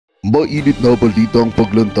Mainit na balita ang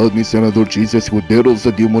paglantad ni Senador Escudero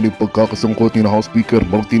sa demo ni pagkakasangkot ni House Speaker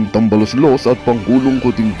Martin Tambaloslos at Pangulong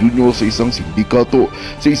Coting Jr. sa isang sindikato.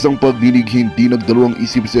 Sa isang pagdinig, hindi nagdalawang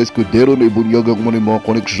isip si Escudero na ibunyagang mo ng mga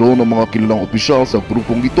koneksyon ng mga kilalang opisyal sa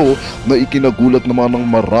grupong ito na ikinagulat naman ng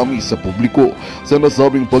marami sa publiko. Sa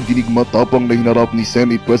nasabing pagdinig, matapang na hinarap ni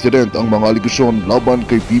Senate President ang mga aligasyon laban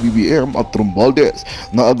kay Pbbm at Romualdez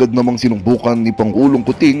na agad namang sinumbukan ni Pangulong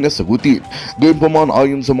Coting na sagutin. Gayunpaman,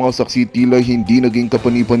 ayon sa mga saksi, tila hindi naging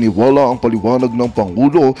kapanipaniwala ang paliwanag ng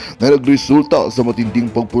Pangulo na nagresulta sa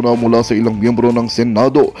matinding pagpuna mula sa ilang miyembro ng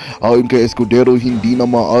Senado. Ayon kay Escudero, hindi na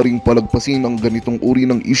maaaring palagpasin ang ganitong uri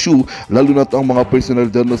ng issue lalo na't ang mga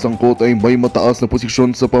personalidad na sangkot ay may mataas na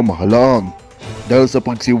posisyon sa pamahalaan. Dahil sa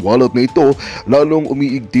pagsiwalat na ito, lalong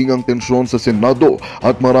umiigting ang tensyon sa Senado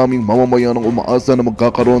at maraming mamamayan ang umaasa na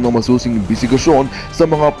magkakaroon ng masusing imbestigasyon sa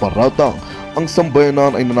mga paratang. Ang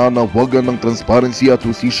sambayanan ay nananawagan ng transparency at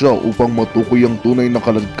hustisya upang matukoy ang tunay na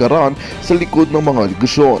kaladkaran sa likod ng mga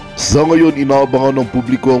aligasyon. Sa ngayon, inaabangan ng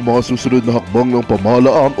publiko ang mga susunod na hakbang ng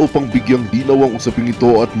pamahalaan upang bigyang linaw ang usaping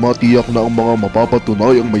ito at matiyak na ang mga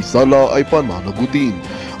mapapatunayang may sala ay pananagutin.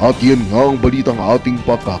 At yan nga ang balitang ating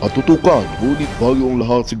pakakatutukan. Ngunit bago ang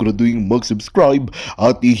lahat, siguraduhin mag-subscribe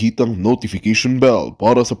at i-hit ang notification bell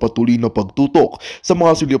para sa patuloy na pagtutok sa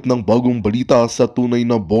mga silip ng bagong balita sa tunay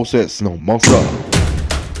na boses ng MASA.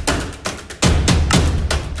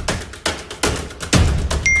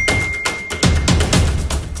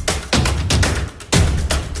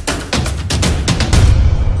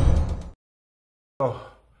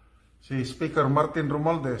 Si Speaker Martin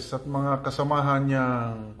Romualdez at mga kasamahan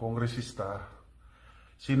niyang kongresista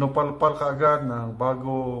sinupalpal kaagad ng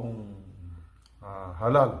bagong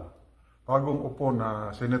bagong upo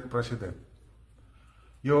na Senate President.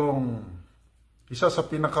 Yung isa sa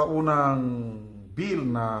pinakaunang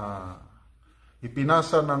bill na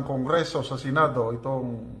ipinasa ng Kongreso sa Senado,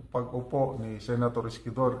 itong pag-upo ni Senator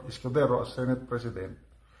Escudero as Senate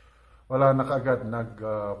President, wala na kaagad,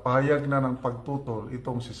 nagpahayag na ng pagtutol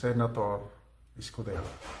itong si Senator Escudero.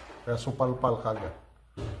 Kaya supalpal kaagad.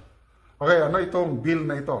 Okay, ano itong bill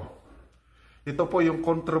na ito? Ito po yung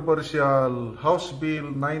controversial House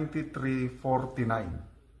Bill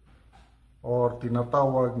 9349 or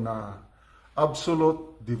tinatawag na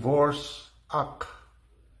Absolute Divorce Act.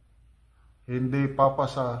 Hindi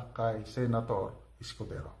papasa kay Senator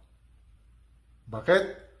Escudero.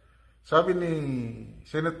 Bakit? Sabi ni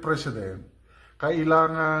Senate President,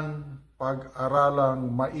 kailangan pag-aralang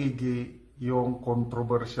maigi yung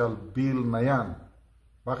controversial bill na yan.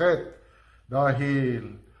 Bakit?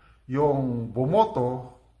 Dahil yung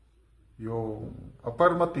bumoto, yung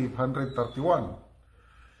affirmative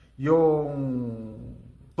 131, yung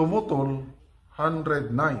tumutol 109,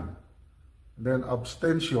 then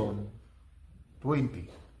abstention 20.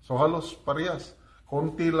 So halos parehas,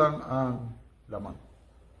 konti lang ang laman.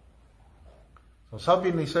 So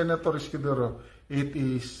sabi ni Senator Escudero, it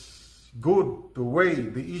is good to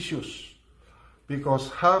weigh the issues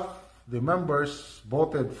because half the members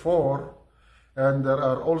voted for and there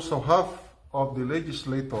are also half of the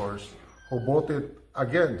legislators who voted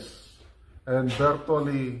against and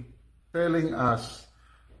virtually telling us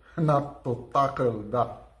not to tackle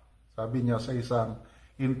that. Sabi niya sa isang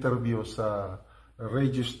interview sa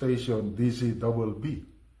radio station DZBB.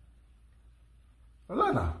 Wala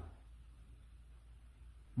na.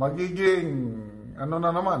 Magiging ano na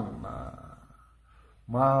naman,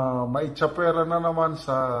 maitsapera na naman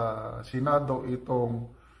sa Senado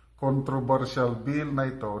itong controversial bill na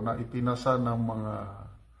ito na ipinasa ng mga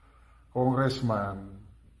congressman,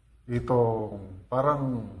 itong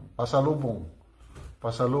parang pasalubong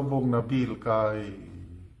na bill kay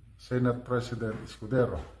Senate President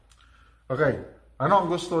Escudero. Okay, ano ang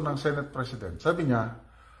gusto ng Senate President? Sabi niya,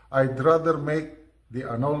 I'd rather make the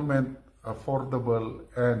annulment affordable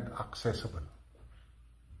and accessible.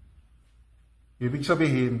 Ibig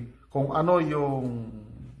sabihin, kung ano yung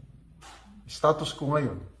status ko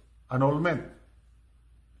ngayon, annulment,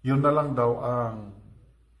 yun na lang daw ang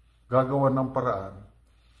gagawa ng paraan,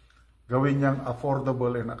 gawin niyang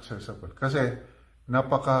affordable and accessible. Kasi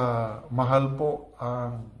napakamahal po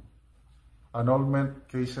ang annulment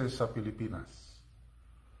cases sa Pilipinas.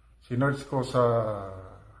 Sinearch ko sa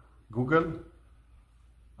Google,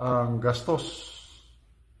 ang gastos,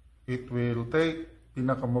 it will take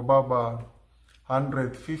pinakamababa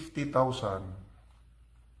 150,000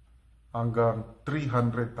 hanggang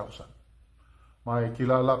 300,000. May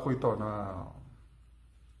kilala ko ito na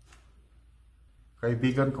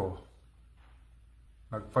kaibigan ko,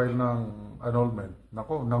 nag-file ng annulment.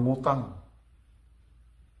 Nako, nangutang.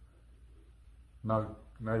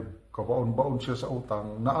 kabaon-baon siya sa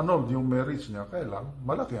utang, na-annul yung marriage niya, kaya lang,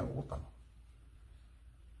 malaki ang utang.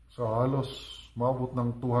 So halos maabot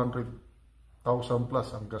ng 200,000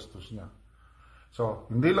 plus ang gastos niya. So,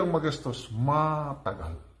 hindi lang magastos,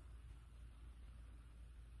 matagal.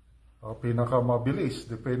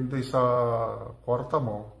 Pinakamabilis, depende sa kwarta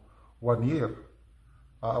mo, 1 year.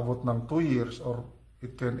 Aabot ng 2 years or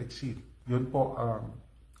it can exceed. Yun po ang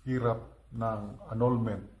hirap ng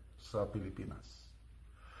annulment sa Pilipinas.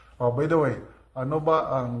 By the way, ano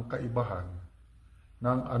ba ang kaibahan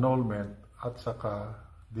ng annulment at saka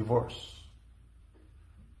divorce?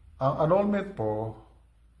 Ang annulment po,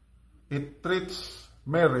 it treats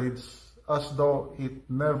marriage as though it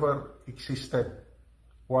never existed.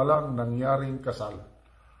 Walang nangyaring kasal.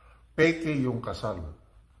 Peke yung kasal.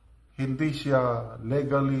 Hindi siya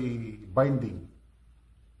legally binding.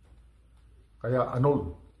 Kaya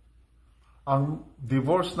annulled. Ang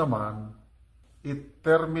divorce naman, it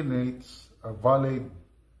terminates a valid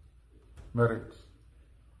marriage.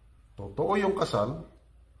 Totoo yung kasal,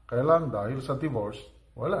 kaya lang dahil sa divorce,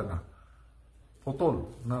 wala na. Putol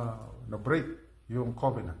na break yung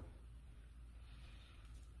covenant.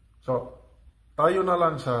 So, tayo na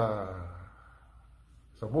lang sa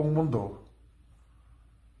buong mundo,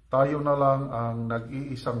 tayo na lang ang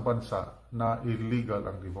nag-iisang bansa na illegal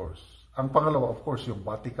ang divorce. Ang pangalawa, of course, yung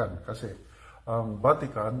Vatican, kasi ang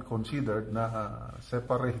Vatican considered na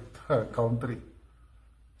separate country.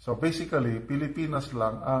 So basically, Pilipinas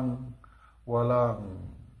lang ang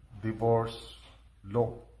walang divorce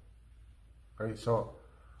law. Okay, so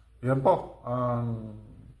yan po ang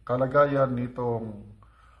kalagayan nitong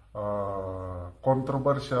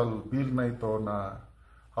controversial bill na ito na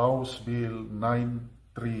House Bill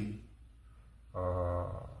 9349.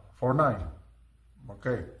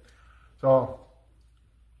 Okay. So,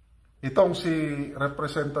 itong si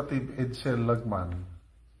Representative Edsel Lagman,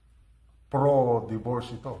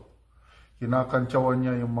 pro-divorce ito. Kinakantsawan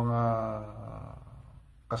niya yung mga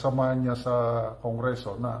kasama niya sa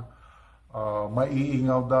Kongreso na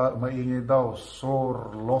maingay daw,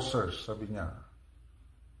 sore losers, sabi niya.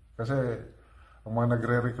 Kasi ang mga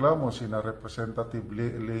nagre-reklamo, sina Representative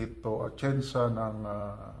Leito Atienza ng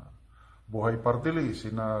Buhay Partili,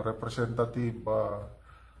 sina Representative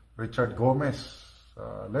Richard Gomez,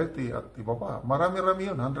 Leti at iba pa. Marami-rami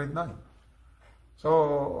yun, 109. So,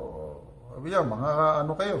 sabi niya, mga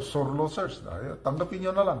ano kayo, sore losers, tanggapin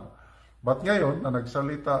nyo na lang. But ngayon, na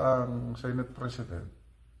nagsalita ang Senate President,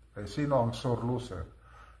 sino ang sore loser?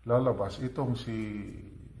 Lalabas itong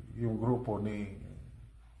yung grupo ni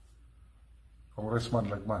Congressman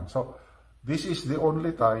Lagman. So, this is the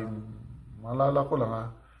only time, malala ko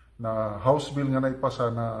lang na House Bill nga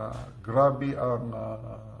naipasa na grabe ang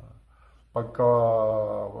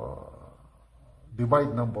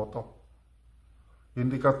pagka-divide ng boto.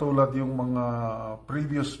 Hindi katulad yung mga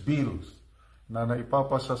previous bills na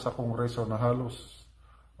naipapasa sa Kongreso na halos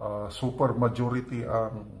super majority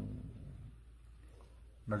ang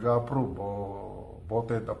nag-approve o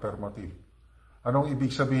voted affirmative. Anong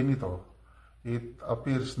ibig sabihin nito? It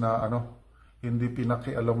appears na hindi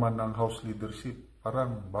pinakialaman ng House leadership.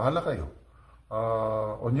 Parang bahala kayo.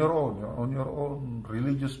 On your own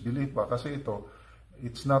religious belief ba? Kasi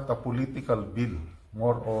it's not a political bill.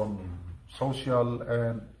 More on social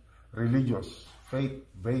and religious,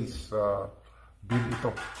 faith-based bill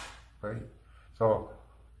ito. Okay? So,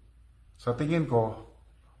 sa tingin ko,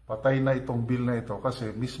 patay na itong bill na ito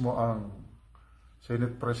kasi mismo ang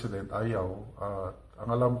Senate President ayaw. Ang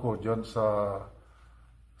alam ko dyan sa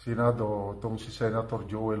Senado, itong si Senator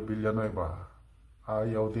Joel Villanueva,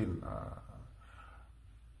 ayaw din.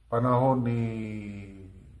 Panahon ni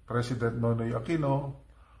President Nonoy Aquino,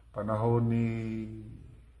 panahon ni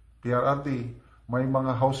PRRD, may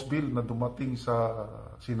mga House Bill na dumating sa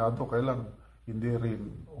Senado, kailang hindi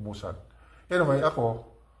rin umusan. Anyway, ako,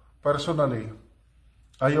 personally,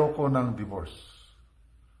 ayaw ko ng divorce.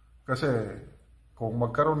 Kasi kung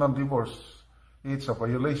magkaroon ng divorce, it's a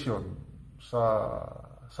violation sa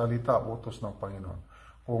salita, utos ng Panginoon.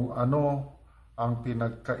 Kung ano ang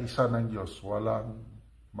pinagkaisa ng Diyos, walang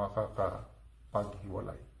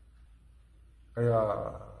makakapaghiwalay. Kaya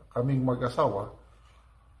kaming mag-asawa,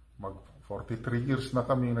 mag 43 years na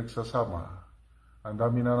kami nagsasama, ang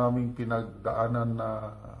dami na naming pinagdaanan na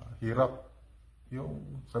hirap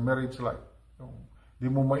yung sa marriage life. Di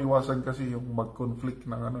mo maiwasan kasi yung mag-conflict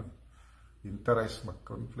ng interest,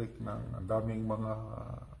 mag-conflict ng ang daming mga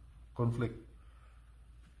conflict.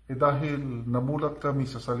 Dahil namulat kami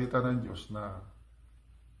sa salita ng Diyos na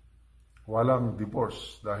walang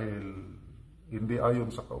divorce dahil hindi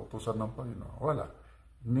ayon sa kautusan ng Panginoon. Wala.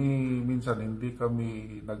 Minsan hindi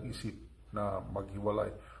kami nag-isip na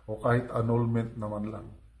maghiwalay o kahit annulment naman lang.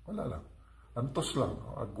 Wala lang. Antos lang,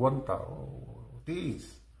 agwanta o tiis.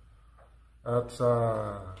 At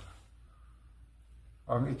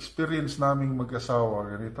ang experience naming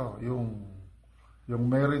mag-asawa ganito, yung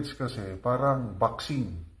marriage kasi parang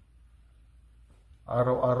boxing.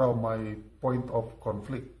 Araw-araw may point of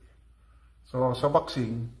conflict. So sa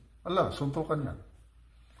boxing, suntukan yan.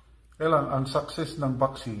 Kailan ang success ng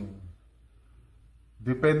boxing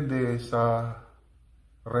depende sa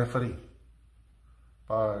referee.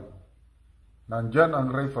 Pag nandyan ang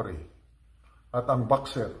referee at ang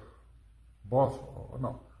boxer, both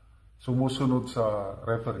sumusunod sa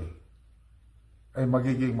referee, ay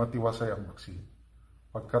magiging matiwasay ang boxing.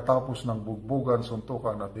 Pagkatapos ng bugbugan,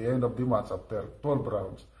 suntukan at the end of the match after 12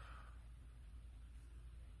 rounds,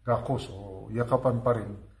 gakos o yakapan pa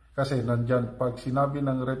rin. Kasi nandyan, pag sinabi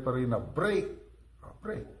ng referee na break,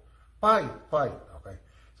 fight. Okay.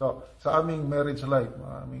 So, sa aming marriage life,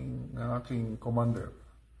 aking commander,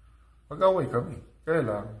 pag-away kami. Kaya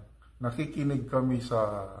lang, nakikinig kami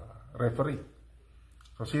sa referee.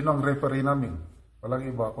 So, sino ang referee namin?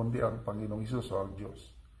 Walang iba kundi ang Panginoong Hesus o ang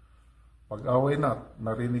Diyos. Pag-away na,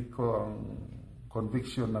 narinig ko ang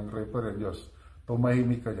conviction ng referee, Diyos,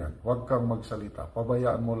 tumahimik ka dyan. Huwag kang magsalita.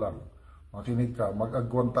 Pabayaan mo lang. Makinig ka,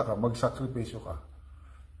 mag-agwanta ka, magsakripisyo ka.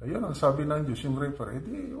 Ayun ang sabi ng Diyos, yung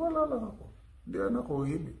referee, wala lang ako. Hindi ako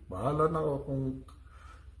himik. Bahala na ako kung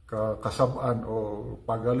kasabaan o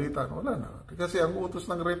pagalitan. Wala na. Kasi ang utos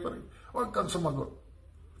ng referee, huwag kang sumagot.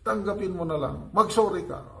 Tanggapin mo na lang. Mag-sorry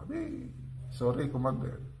ka. Sorry,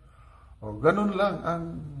 Commander. O, ganun lang ang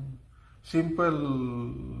simple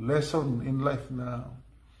lesson in life na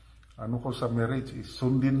ko sa marriage is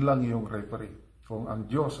sundin lang yung referee. Kung ang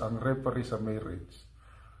Diyos ang referee sa marriage,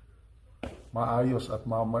 maayos at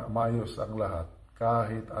maayos ang lahat.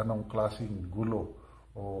 Kahit anong klaseng gulo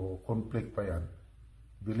o conflict pa yan.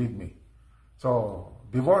 Believe me. So,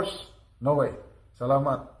 divorce? No way.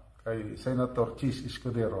 Salamat kay Senator Chis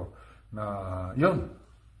Escudero na yun,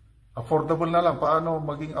 affordable na lang. Paano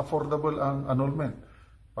maging affordable ang annulment?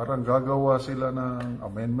 Parang gagawa sila ng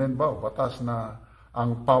amendment ba o batas na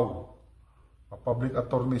ang PAW, Public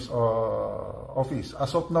Attorney's Office.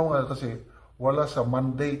 As of now kasi wala sa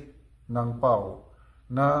mandate ng PAW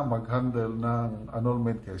na mag-handle ng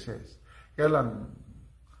annulment cases. Kailan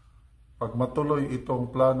pag matuloy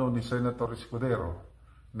itong plano ni Senator Escudero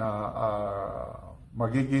na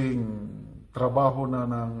magiging trabaho na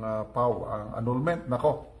ng PAW ang annulment,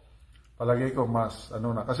 palagay ko mas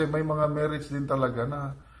kasi may mga merits din talaga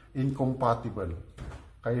na incompatible.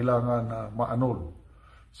 Kailangan na ma-annul.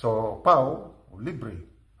 So, PAW, libre.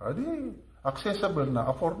 Accessible na,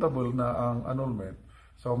 affordable na ang annulment.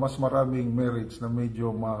 So, mas maraming merits na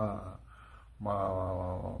medyo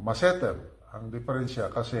masettle ang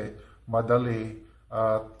diferensya kasi madali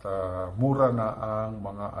at mura na ang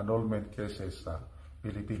mga annulment cases sa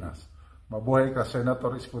Pilipinas. Mabuhay ka,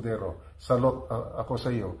 Senator Escudero. Salot ako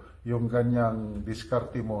sa iyo yung ganyang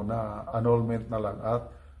diskarte mo na annulment na lang at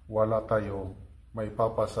wala tayong may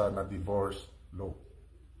papasa na divorce law.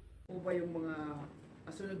 O ba yung mga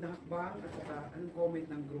sunod na hakbang at saka anong comment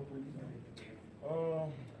ng grupo nito?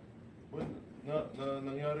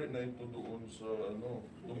 Nangyari na ito doon sa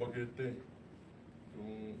Dumaguete.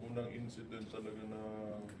 Yung unang incident talaga na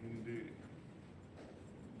hindi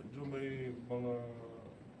medyo may mga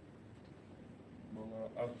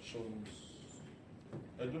actions.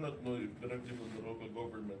 I do not know if directly from the local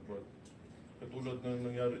government, but katulad na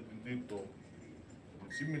nangyari din dito,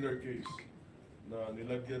 similar case na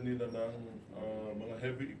nilagyan nila ng mga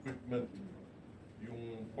heavy equipment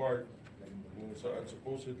yung park kung saan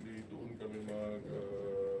supposedly doon kami mag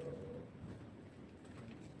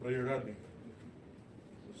prayer rally.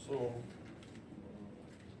 So,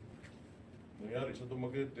 nangyari sa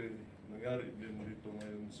Dumaguete, nangyari din dito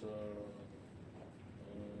ngayon sa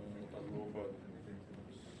Tacloban.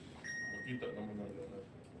 Makita naman na lahat.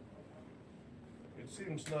 It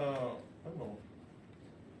seems na,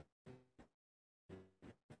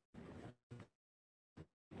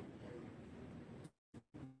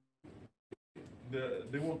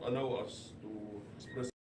 they won't allow us to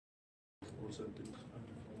express our sentiments.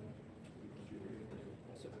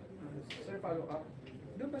 Sir, follow up.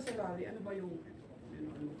 Doon ba sa rally, ano ba yung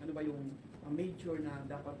major na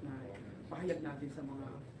dapat na pahayag natin sa mga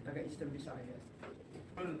taga-Eastern Visayas?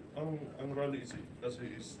 Well, ang rally is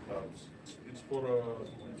it's for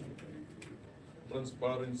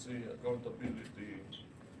transparency, accountability,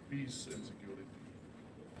 peace, and security.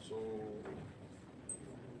 So,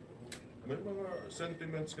 may mga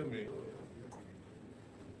sentiments kami,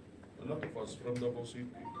 a lot of us from Davao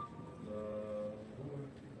City, na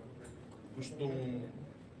gustong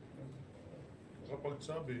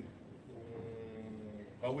makapagsabi kung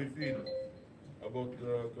how we feel about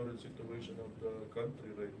the current situation of the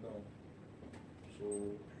country right now. So,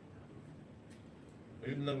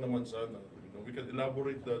 ayun lang naman sana. We can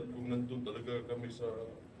elaborate that kung nandun talaga kami sa,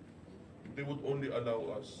 if they would only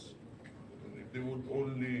allow us, if they would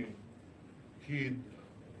only heed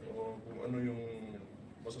kung ano yung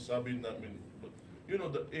masasabi namin. But, you know,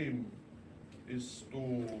 the aim is to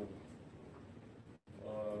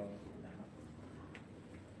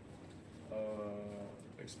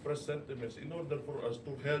express sentiments in order for us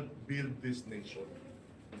to help build this nation.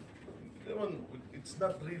 It's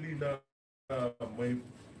not really na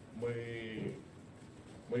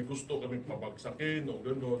may gusto kaming pabagsakin o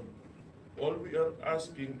gano'n. All we are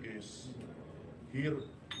asking is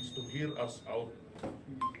to hear us out.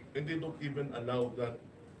 And they don't even allow that.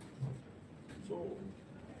 So,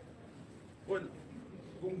 well,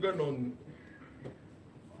 kung gano'n,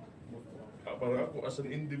 para ako as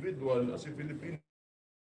an individual, as a Filipino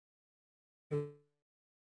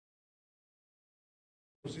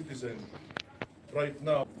citizen, right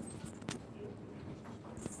now,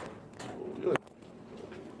 so, yun.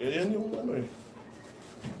 Yan yung ano eh.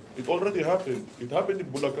 It already happened. It happened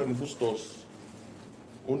in Bulacan, Bustos.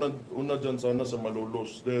 Una dyan sana sa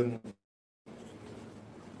Malolos. Then,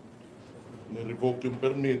 nirevoke yung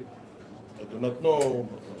permit. I do not know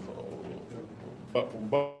kung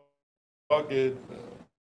bakit.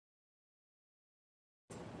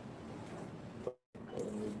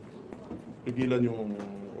 Pigilan yung,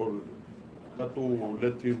 or not to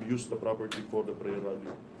let him use the property for the prayer rally.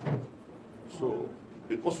 So,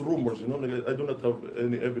 it was rumors, you know, I do not have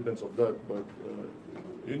any evidence of that, but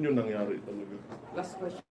yun yung nangyari talaga. Last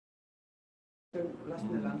question, last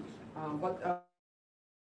na lang.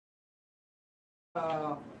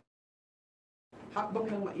 Hakbang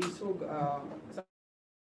ng maisog sa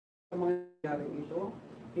mga nangyari ito,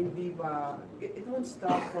 hindi ba, it won't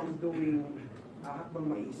stop from doing hakbang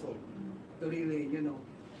maisog to really, you know,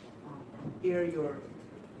 air your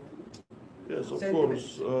yes, of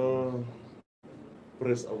sentiments. course,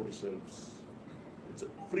 press ourselves. It's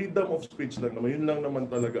freedom of speech lang naman, yun lang naman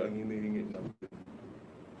talaga ang hinihingi natin.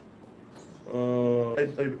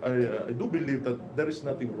 I do believe that there is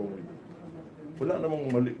nothing wrong with it. Wala namang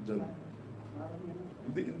mali dyan.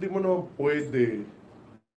 Hindi mo naman pwede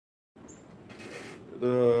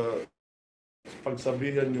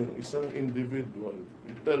pagsabihan yung isang individual,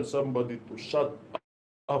 you tell somebody to shut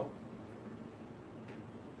up.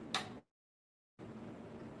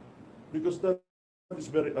 Because that is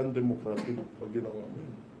very undemocratic pag ginawa mo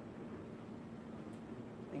yun.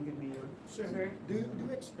 Thank you, Mayor. Sir, do you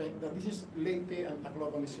expect that this is Leyte and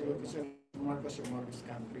Tacloban is a Marcos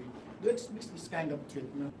country? Do you expect this kind of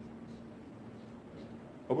treatment?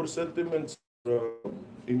 Our sentiments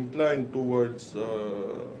inclined towards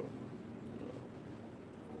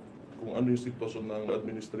kung ano yung sitwasyon ng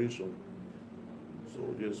administration. So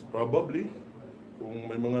yes, probably kung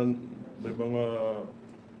may mga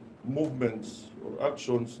movements or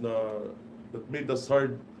actions that made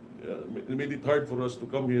it hard for us to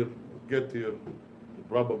come here, get here,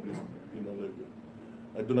 probably, you know, like,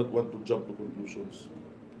 I do not want to jump to conclusions.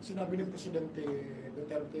 Sinabi ni Presidente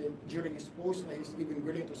Duterte during his post na he's even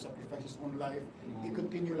willing to sacrifice his own life.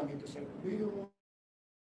 I-continue lang ito, sir. Do you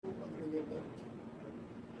agree with that?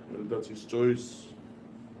 Well, that's his choice.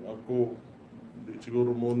 Ako,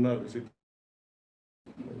 siguro muna kasi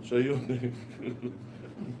siya yun eh.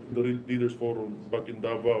 The Leaders Forum back in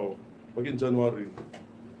Davao, back in January.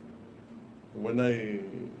 When I,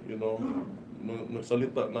 you know,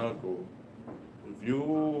 nagsalita na ako, if you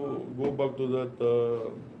go back to that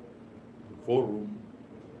forum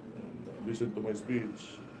and listen to my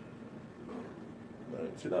speech,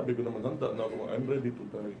 sinabi ko naman, handa na ako, I'm ready to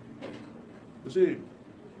die. Kasi,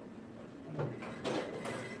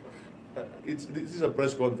 this is a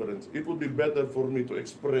press conference. It would be better for me to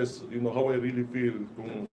express, you know, how I really feel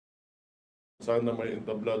kung sana may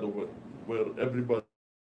entablado where everybody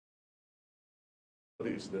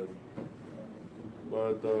is there.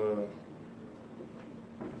 But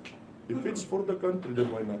if it's for the country, then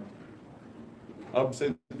why not?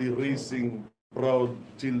 Absently raising proud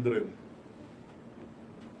children.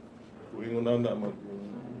 Kung yung nanaman, kung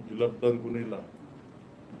ilabdan ko nila.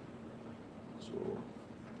 So,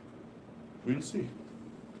 we'll see.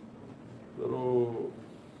 Pero,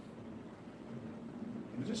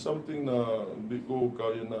 this is something na hindi ko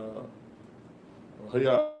kaya na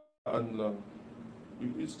hayaan lang.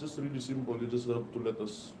 It's just really simple. You just have to let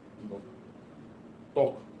us, you know,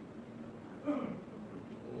 talk.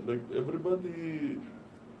 Like everybody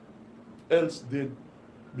else did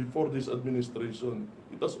before this administration.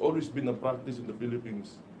 It has always been a practice in the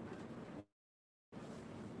Philippines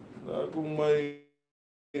na kung may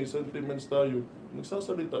sentiments tayo,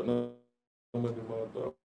 nagsasalita naman yung mga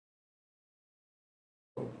tao.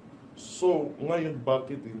 So, ngayon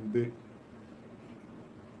bakit hindi?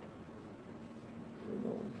 You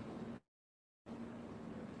know,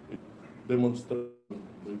 demonstrated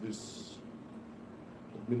by this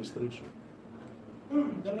administration.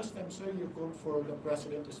 The last time, sir, you called for the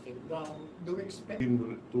president to step down. Do we expect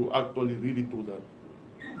To actually really do that.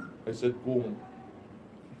 I said kung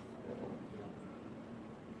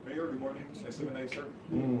Mayor, good morning. SMNI, sir.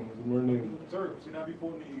 good morning. Sir, sinabi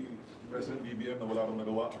po ni President BBM na wala akong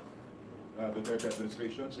nagawa the Duterte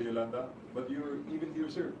administration sa Yolanda. But you're even here,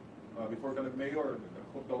 sir. Before ka nag-mayor,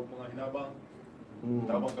 nag-hook out mga hinabang,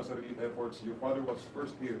 tabang ka sa relief efforts. Your father was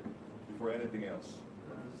first here before anything else.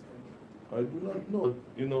 I do not know.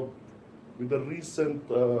 You know, with the recent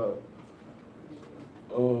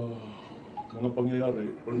mga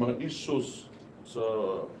pangyayari or mga issues sa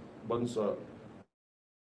bansa,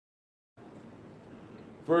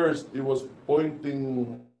 first, he was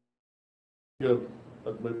pointing here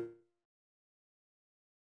at my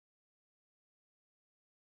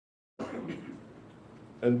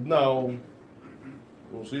and now,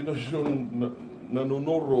 kung sino yung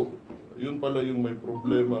nanunuro, yun pala yung may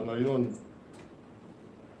problema ngayon.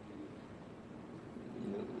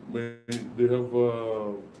 They have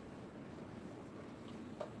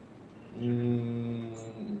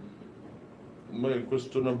may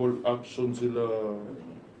questionable action sila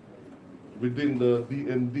within the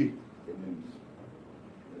DND.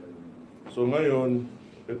 So ngayon,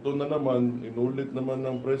 ito na naman, inulit naman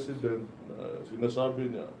ng President,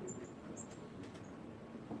 sinasabi niya,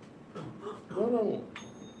 parang,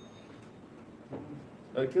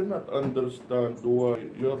 I cannot understand why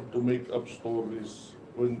you have to make up stories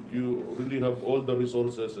when you really have all the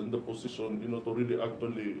resources and the position, you know, to really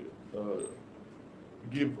actually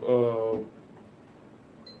give a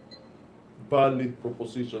valid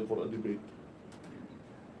proposition for a debate.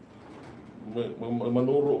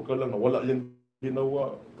 Manuro ka lang na wala yung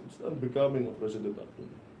ginawa. It's unbecoming of President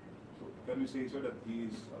actually. So, can we say, sir, that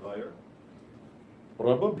he is a liar?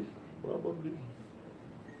 Probably.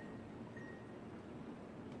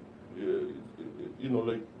 You know,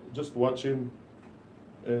 like, just watch him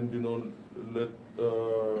and, you know,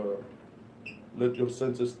 let your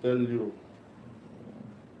senses tell you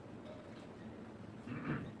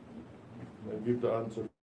and give the answer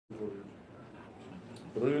for you.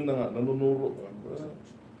 Pero yun na nga, nanunuro ka.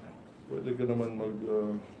 Pwede ka naman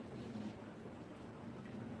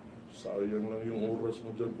sayang lang yung oras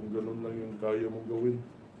mo dyan kung ganun lang yung kaya mong gawin.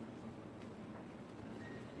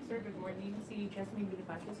 Sir, good morning. Si Jasmine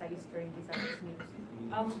Bonifacio sa Eastern Visayas News.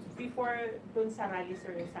 Before dun sa rally,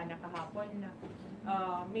 sir, sana kahapon,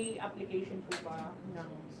 may application po ba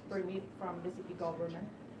ng permit from the city government?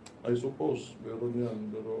 I suppose, meron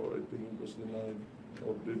yan, pero I think it was denied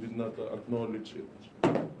or they did not acknowledge it.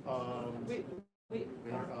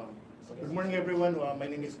 Good morning, everyone.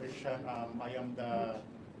 My name is Christian. I am the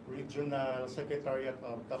Regional Secretariat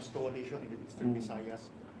of TAPS Coalition in the Eastern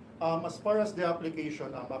Visayas. As far as the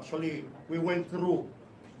application, actually, we went through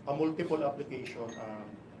a multiple application.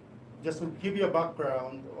 Just to give you a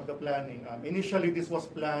background on the planning, initially this was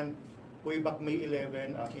planned way back May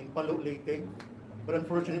 11 in Palo, Leyte. But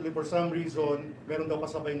unfortunately, for some reason, meron daw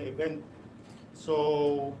kasabay na event.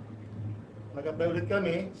 So, nag-apply ulit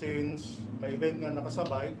kami since may event nga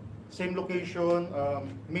nakasabay. Same location,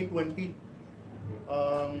 May 20.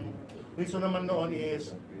 Reason naman noon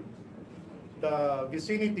is the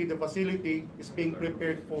vicinity, the facility is being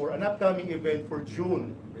prepared for an upcoming event for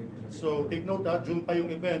June. So take note that June pa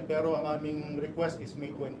yung event, pero ang aming request is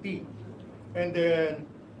May 20. And then,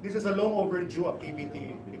 this is a long overdue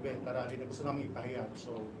activity event na rally na gusto namin ipahayag.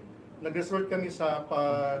 So, nag-resort kami sa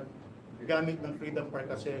paggamit ng Freedom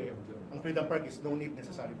Park kasi ang Freedom Park is no need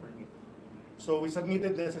necessary permit. So, we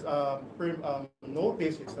submitted this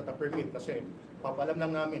notice, it's not a permit kasi papalam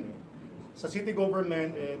lang namin sa city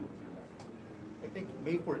government and I think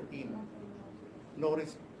May 14.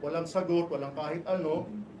 Walang sagot, walang kahit ano.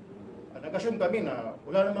 Nag-assume kami na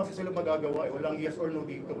wala namang sila magagawa, walang yes or no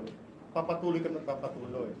dito. Papatuloy kami at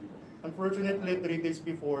papatuloy. Unfortunately, 2 days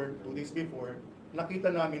before, nakita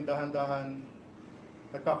namin dahan-dahan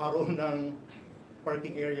nagkakaroon ng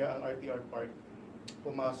parking area ang RTR Park.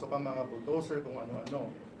 Pumasok ang mga bulldozer, kung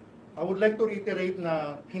ano-ano. I would like to reiterate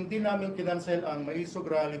na hindi namin kinancel ang Maisog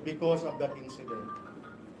Rally because of that incident.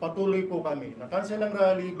 Patuloy po kami. Na-cancel ang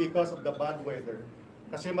rally because of the bad weather.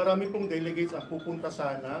 Kasi marami pong delegates ang pupunta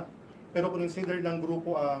sana pero consider ng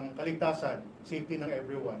grupo ang kaligtasan, safety ng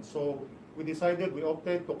everyone. So we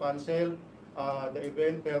opted to cancel the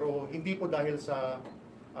event, pero hindi po dahil sa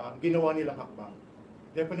ginawa nilang hakbang.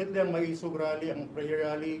 Definitely ang Maisog rally, ang prayer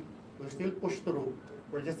rally will still push through.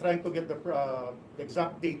 We're just trying to get the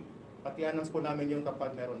exact date at i-announce po namin yung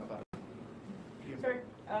kapag meron na. Sir,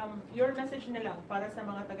 your message na lang para sa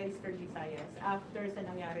mga taga-Eastern Visayas after sa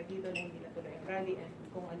nangyari dito na hindi natuloy ang rally and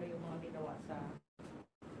kung ano yung mga ginawa sa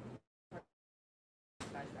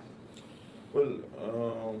MASA. Well,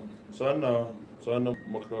 sana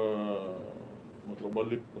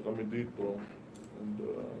makabalik na kami dito and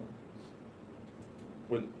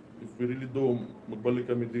well, if we really do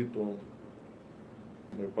magbalik kami dito,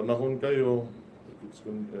 may panahon kayo, if it's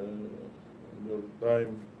your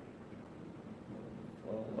time,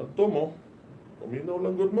 adto mo, paminaw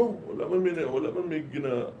lang gud mo, wala man may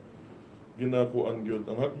ginakuan gyud.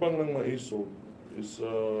 Ang hakbang ng Maisog is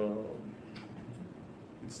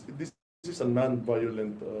this is a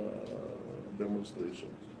non-violent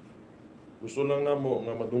demonstration. Gusto lang namo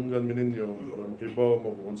nga madunggan mi ninyo para makibaw mo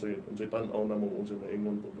kung unsay tan-aw namo kung unsay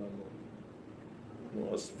naingon po namo. No,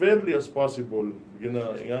 as fairly as possible,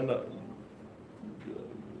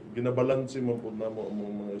 ginabalanse mo po namo ang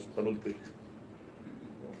mga panulti.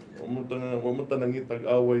 Wa mo nangitag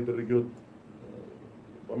away diri gyud.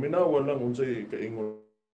 Paminawan lang unsay kaingon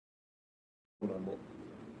namo.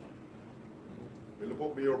 Hello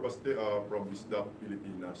po, Mayor Baste from Isdak,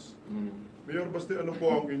 Pilipinas. Mayor Baste, ano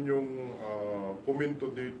po ang inyong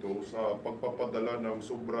komento dito sa pagpapadala ng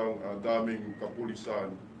sobrang daming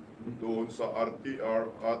kapulisan doon sa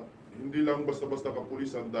RTR at hindi lang basta-basta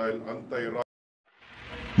kapulisan dahil anti-rally?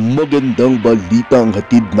 Magandang balita ang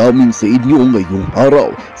hatid namin sa inyo ngayong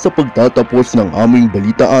araw. Sa pagtatapos ng aming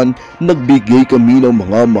balitaan, nagbigay kami ng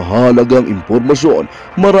mga mahalagang impormasyon.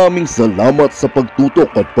 Maraming salamat sa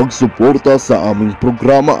pagtutok at pagsuporta sa aming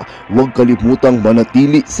programa. Huwag kalimutang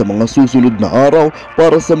manatili sa mga susunod na araw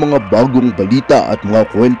para sa mga bagong balita at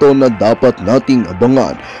mga kwento na dapat nating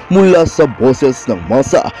abangan. Mula sa Boses ng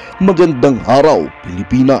MASA, magandang araw,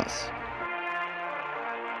 Pilipinas!